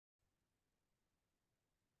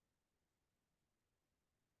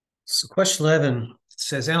So question 11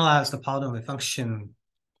 says analyze the polynomial function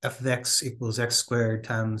f of x equals x squared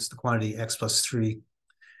times the quantity x plus 3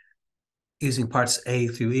 using parts a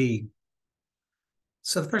through e.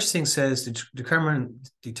 So the first thing says to determine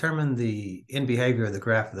the end behavior of the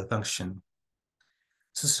graph of the function.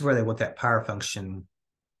 So this is where they want that power function.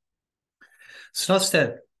 So notice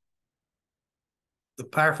that the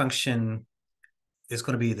power function is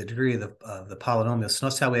going to be the degree of the polynomial. So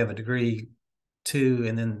notice how we have a degree 2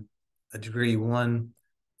 and then a degree 1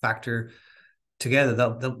 factor.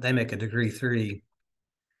 Together, they make a degree 3.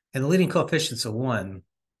 And the leading coefficient's a 1.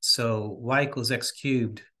 So y equals x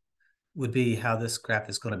cubed would be how this graph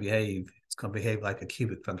is going to behave. It's going to behave like a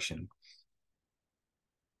cubic function.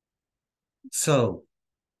 So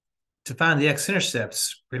to find the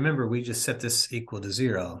x-intercepts, remember we just set this equal to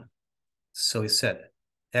 0. So we set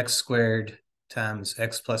x squared times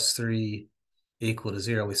x plus 3 equal to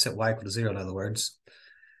 0. We set y equal to 0, in other words.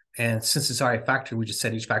 And since it's already factored, we just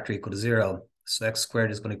set each factor equal to 0. So x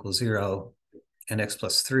squared is going to equal 0, and x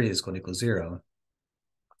plus 3 is going to equal 0.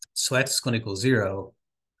 So x is going to equal 0,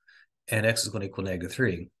 and x is going to equal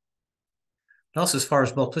 -3. And also, as far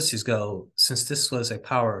as multiplicities go, since this was a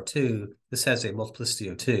power of 2, this has a multiplicity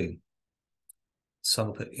of 2. So I'm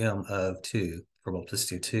going to put m of 2 for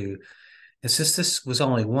multiplicity of 2. And since this was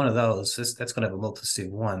only one of those, that's going to have a multiplicity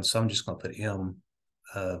of 1. So I'm just going to put m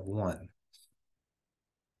of 1.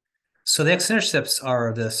 So the x-intercepts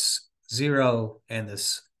are this 0 and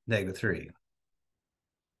this -3.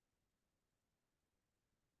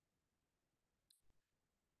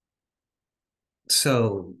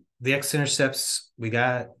 So the x-intercepts we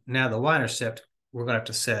got. Now the y-intercept, we're going to have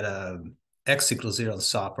to set x equals 0 to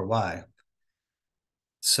solve for y.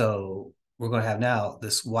 So we're going to have now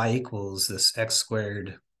this y equals this x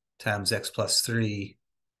squared times x plus 3.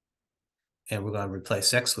 And we're going to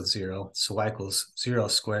replace x with 0. So y equals 0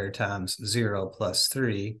 squared times 0 plus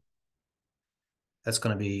 3. That's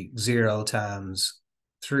going to be 0 times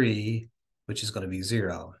 3, which is going to be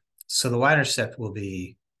 0. So the y-intercept will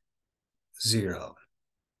be 0.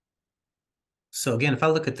 So again, if I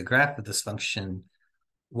look at the graph of this function,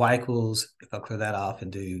 y equals, if I clear that off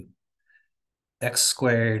and do x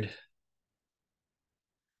squared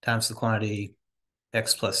times the quantity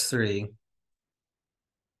x plus 3,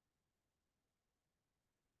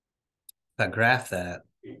 if I graph that,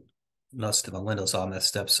 most of my window's all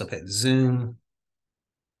messed up. So hit zoom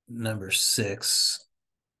number 6.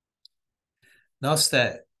 Notice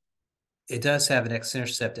that it does have an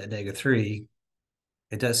x-intercept at -3.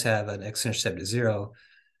 It does have an x-intercept at 0.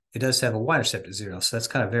 It does have a y-intercept at 0. So that's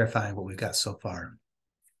kind of verifying what we've got so far.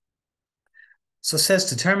 So it says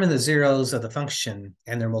determine the zeros of the function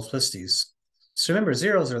and their multiplicities. So remember,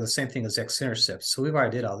 zeros are the same thing as x-intercepts. So we've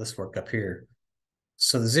already did all this work up here.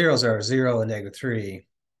 So the zeros are 0 and -3.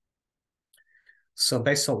 So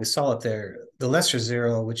based on what we saw up there, the lesser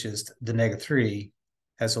 0, which is the -3,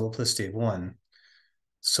 has a multiplicity of 1.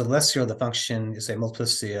 So the lesser 0 of the function is a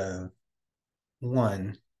multiplicity of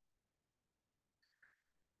 1.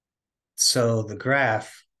 So the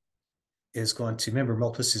graph is going to, remember,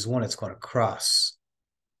 multiplicity is 1, it's going to cross.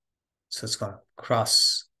 So it's going to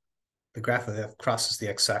cross, the graph of f crosses the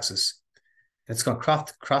x-axis. And it's going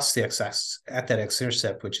to cross the x-axis at that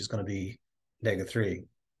x-intercept, which is going to be -3.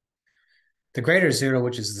 The greater 0,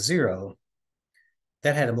 which is the 0,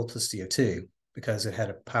 that had a multiplicity of 2 because it had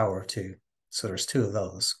a power of 2. So there's 2 of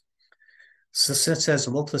those. So since it has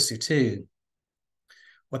a multiplicity of 2,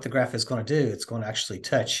 what the graph is going to do, it's going to actually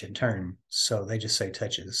touch and turn. So they just say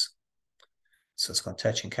touches. So it's going to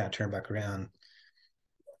touch and kind of turn back around.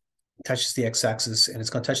 Touches the x-axis, and it's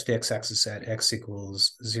going to touch the x-axis at x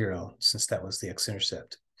equals 0, since that was the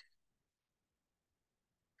x-intercept.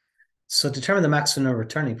 So determine the maximum number of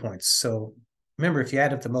turning points. So remember, if you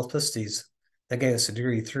add up the multiplicities, that gave us a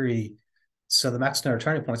degree 3. So the maximum number of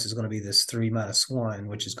turning points is going to be this 3 minus 1,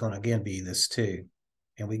 which is going to, again, be this 2.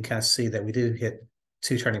 And we can kind of see that we do hit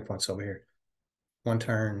 2 turning points over here. 1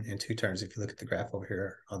 turn and 2 turns if you look at the graph over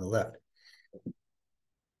here on the left.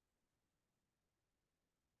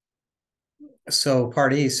 So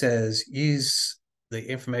part E says, use the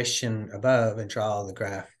information above and draw the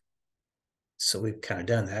graph. So we've kind of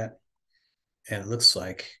done that. And it looks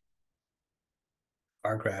like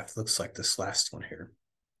our graph looks like this last one here.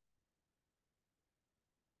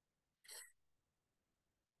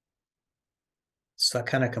 So that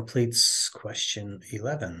kind of completes question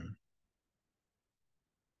 11.